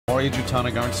Moriya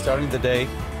Jutanugarn starting the day,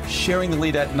 sharing the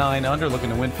lead at 9 under,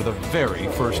 looking to win for the very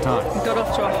first time. Got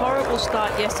off to a horrible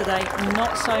start yesterday,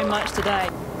 not so much today.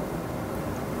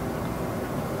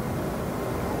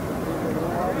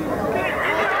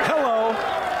 Hello.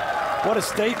 What a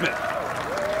statement.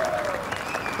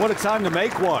 What a time to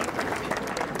make one.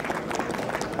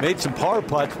 Made some par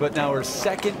putts, but now her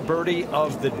second birdie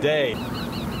of the day.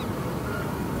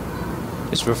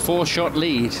 It's for a 4-shot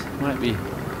lead. Might be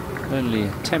only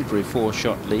a temporary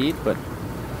 4-shot lead, but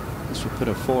this will put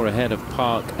a 4 ahead of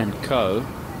Park and Co.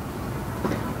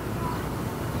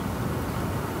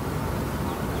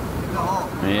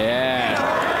 Yeah,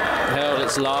 held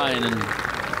its line and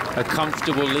a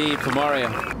comfortable lead for Moriya.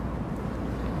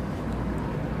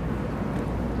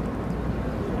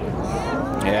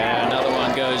 Yeah, another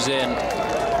one goes in.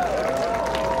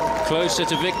 Closer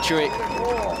to victory.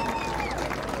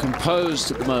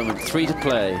 Composed at the moment, 3 to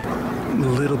play. A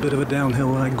little bit of a downhill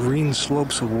line, green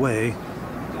slopes away.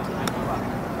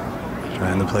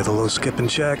 Trying to play the low skip and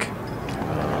check.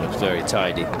 Oh, looks very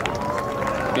tidy.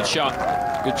 Good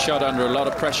shot. Good shot under a lot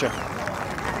of pressure.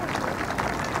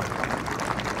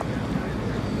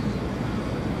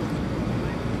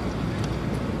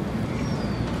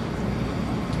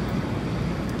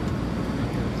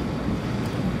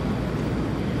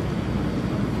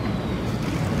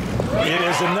 It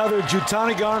is another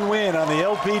Jutanugarn win on the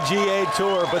LPGA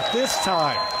Tour, but this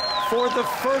time, for the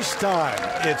first time,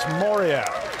 it's Moriya.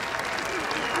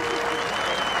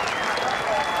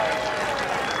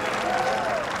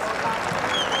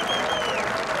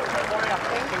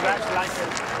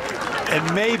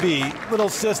 And maybe little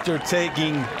sister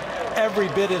taking every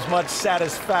bit as much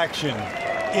satisfaction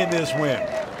in this win.